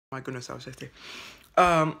My goodness, I was just there.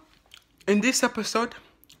 In this episode,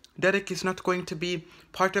 Derek is not going to be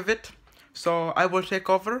part of it, so I will take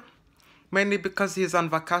over, mainly because he's on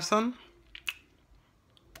vacation.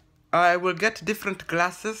 I will get different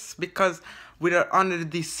glasses because we are on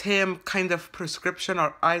the same kind of prescription.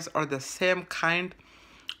 Our eyes are the same kind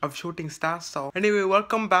of shooting stars. So anyway,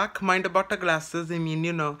 welcome back. Mind about the glasses. I mean,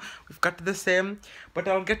 you know, we've got the same, but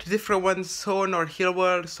I'll get different ones soon or here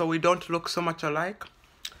world so we don't look so much alike.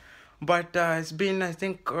 But it's been, I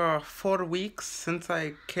think, 4 weeks since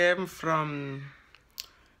I came from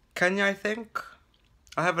Kenya, I think.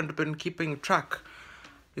 I haven't been keeping track.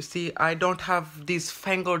 You see, I don't have these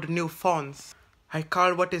fangled new phones. I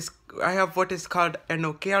have what is called a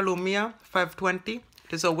Nokia Lumia 520. It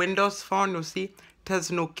is a Windows phone, you see. It has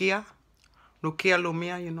Nokia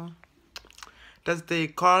Lumia, you know. It does the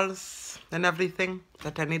calls and everything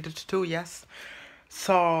that I needed to, yes.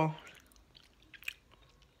 So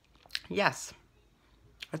yes,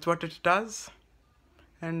 that's what it does.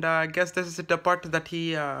 And I guess this is the part that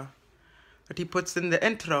he puts in the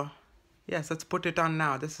intro. Yes, let's put it on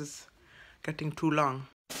now. This is getting too long.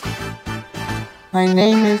 My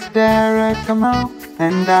name is Derek Kamau,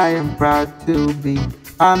 and I am proud to be.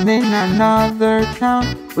 I'm in another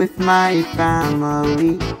town with my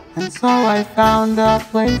family, and so I found a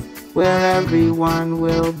place where everyone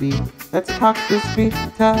will be. Let's talk the street,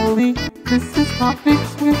 Telly. This is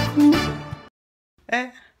Topics with me.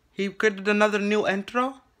 He created another new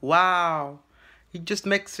intro? Wow. He just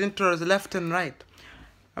makes intros left and right.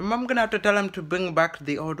 I'm gonna have to tell him to bring back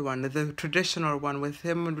the old one, the traditional one with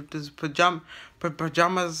him with his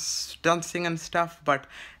pajamas dancing and stuff. But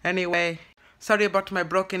anyway, sorry about my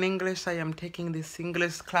broken English. I am taking this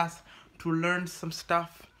English class to learn some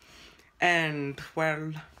stuff. And,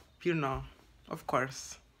 well, you know, of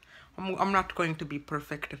course, I'm not going to be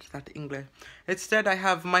perfect at that English. Instead, I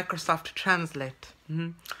have Microsoft Translate.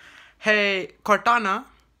 Hey, Cortana.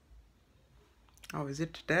 Oh, is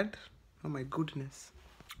it dead? Oh my goodness.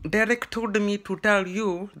 Derek told me to tell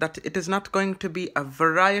you that it is not going to be a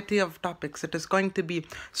variety of topics. It is going to be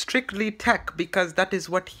strictly tech because that is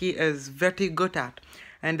what he is very good at.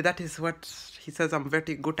 And that is what he says I'm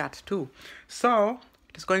very good at too. So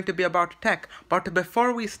it is going to be about tech. But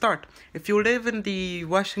before we start, if you live in the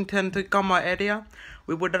Washington, Tacoma area,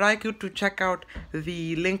 we would like you to check out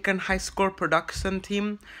the Lincoln High School production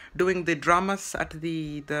team doing the dramas at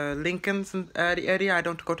the Lincoln's area. I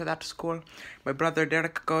don't go to that school. My brother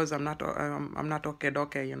Derek goes. I'm not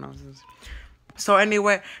okay, you know. So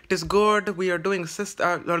anyway, it is good. We are doing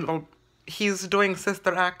he's doing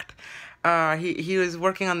Sister Act. He is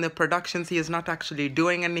working on the productions. He is not actually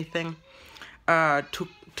doing anything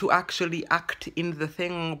to actually act in the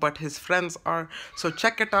thing, but his friends are. So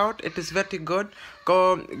check it out. It is very good.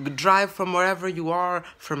 Go drive from wherever you are,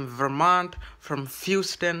 from Vermont, from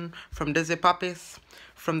Houston, from Dizzy Puppies,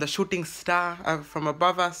 from the shooting star, from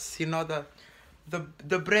above us, you know,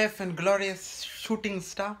 the brave and glorious shooting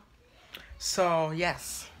star. So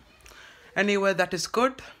yes, anyway, that is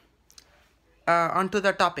good. Onto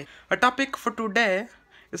the topic. A topic for today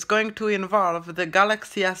is going to involve the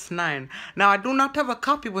Galaxy S9. Now, I do not have a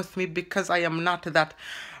copy with me because I am not that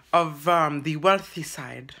of the wealthy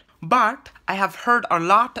side. But I have heard a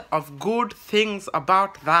lot of good things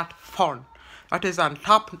about that phone. That is a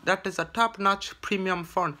top-notch premium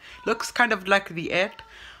phone. Looks kind of like the 8,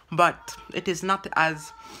 but it is not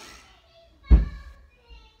as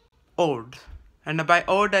old. And by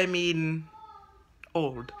old, I mean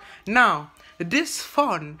old. Now, this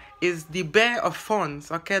phone is the bear of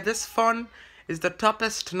phones, okay? This phone is the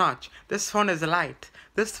toppest notch. This phone is light.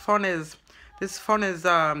 This phone is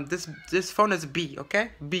B,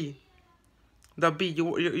 okay? B. The B.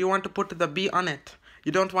 You want to put the B on it.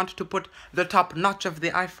 You don't want to put the top notch of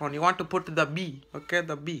the iPhone. You want to put the B, okay?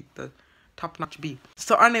 The B, the top notch B.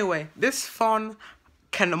 So anyway, this phone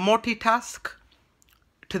can multitask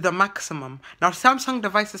to the maximum. Now, Samsung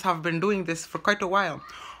devices have been doing this for quite a while,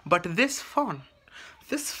 but this phone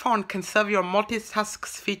can serve your multitask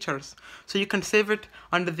features. So you can save it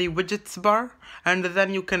under the widgets bar, and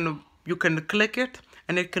then you can click it,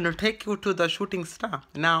 and it can take you to the shooting star.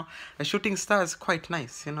 Now, a shooting star is quite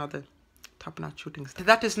nice, you know, the top-notch shooting star.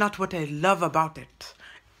 That is not what I love about it.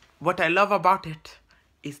 What I love about it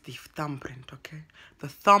is the thumbprint, okay? The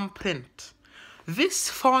thumbprint. This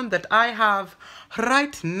phone that I have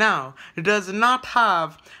right now does not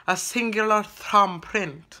have a singular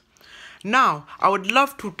thumbprint. Now, I would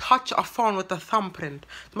love to touch a phone with a thumbprint.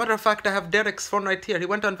 As a matter of fact, I have Derek's phone right here. He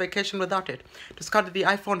went on vacation without it. It's called the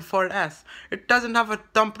iPhone 4S. It doesn't have a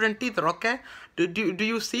thumbprint either, okay? Do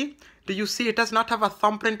you see? Do you see? It does not have a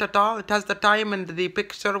thumbprint at all. It has the time and the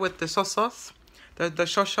picture with the sosos, the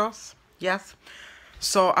shoshos. Yes.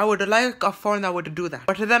 So I would like a phone that would do that.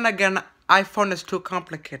 But then again, iPhone is too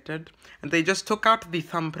complicated, and they just took out the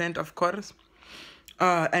thumbprint, of course.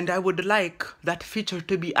 And I would like that feature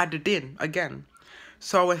to be added in again.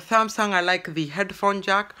 So with Samsung, I like the headphone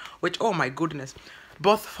jack, which, oh my goodness,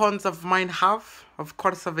 both phones of mine have, of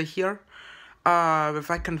course, over here. If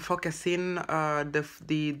I can focus in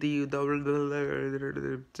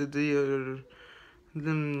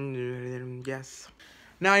yes.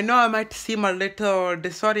 Now I know I might seem a little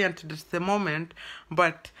disoriented at the moment,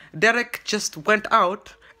 but Derek just went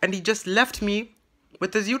out and he just left me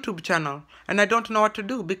with his YouTube channel, and I don't know what to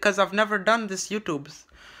do because I've never done this YouTubes.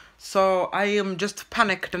 So I am just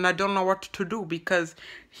panicked and I don't know what to do because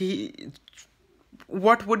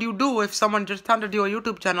what would you do if someone just handed you a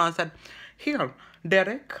YouTube channel and said, here,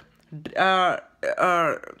 Derek,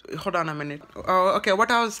 hold on a minute. Okay,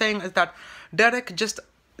 what I was saying is that Derek just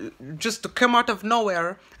came out of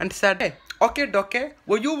nowhere and said, hey, okay,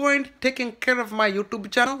 well, you weren't taking care of my YouTube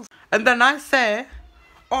channel? And then I say,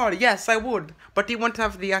 oh, yes, I would, but he won't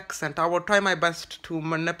have the accent. I will try my best to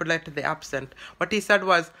manipulate the accent. What he said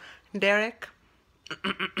was, Derek,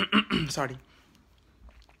 sorry.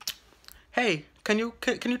 Hey, can you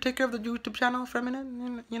take care of the YouTube channel for a minute?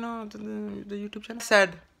 You know, the YouTube channel? I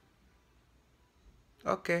said,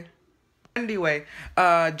 okay. Anyway,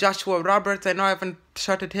 Joshua Roberts, I know I haven't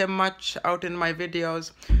shouted him much out in my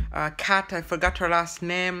videos. Kat, I forgot her last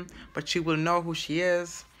name, but she will know who she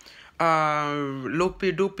is.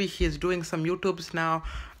 Loopy Doopy, he's doing some YouTubes now.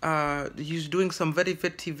 He's doing some very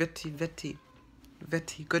vitty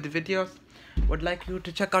good videos. Would like you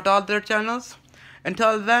to check out all their channels.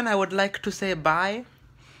 Until then, I would like to say bye.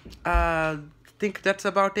 Think that's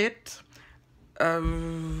about it.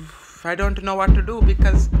 I don't know what to do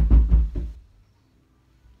because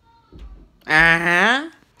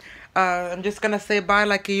I'm just gonna say bye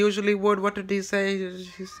like he usually would. What did he say?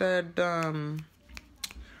 He said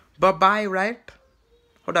bye-bye, right?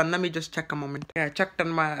 Hold on, let me just check a moment. Yeah, I checked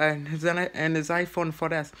on my his iPhone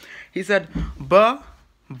 4S. He said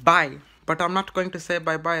bye, but I'm not going to say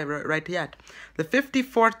bye-bye right yet. The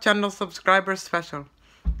 54th channel subscriber special.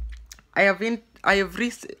 I have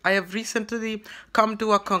recently come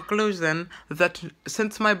to a conclusion that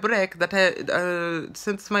since my break that I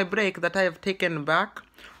have taken back.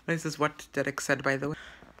 This is what Derek said, by the way.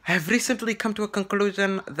 I have recently come to a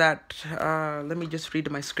conclusion that let me just read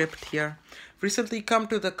my script here. Recently come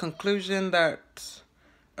to the conclusion that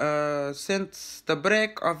since the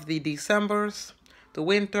break of the Decembers, the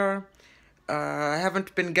winter, I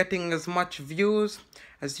haven't been getting as much views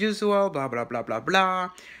as usual, blah blah blah blah blah.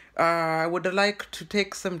 I would like to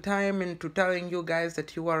take some time into telling you guys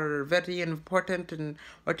that you are very important and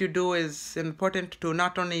what you do is important to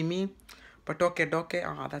not only me, but that's okay.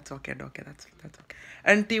 That's okay.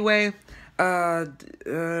 Anyway,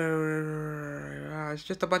 it's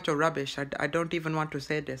just a bunch of rubbish. I don't even want to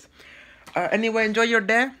say this. Anyway, enjoy your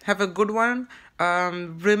day. Have a good one.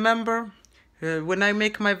 Remember, when I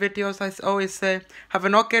make my videos, I always say, have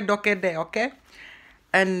an okay day, okay?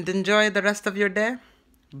 And enjoy the rest of your day.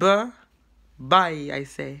 Bye, I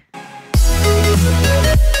say.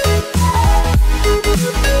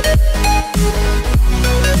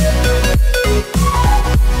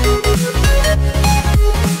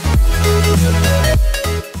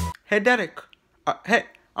 Hey Derek, hey,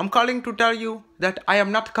 I'm calling to tell you that I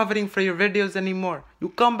am not covering for your videos anymore. You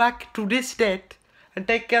come back to this state and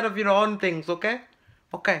take care of your own things, okay?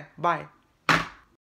 Okay, bye.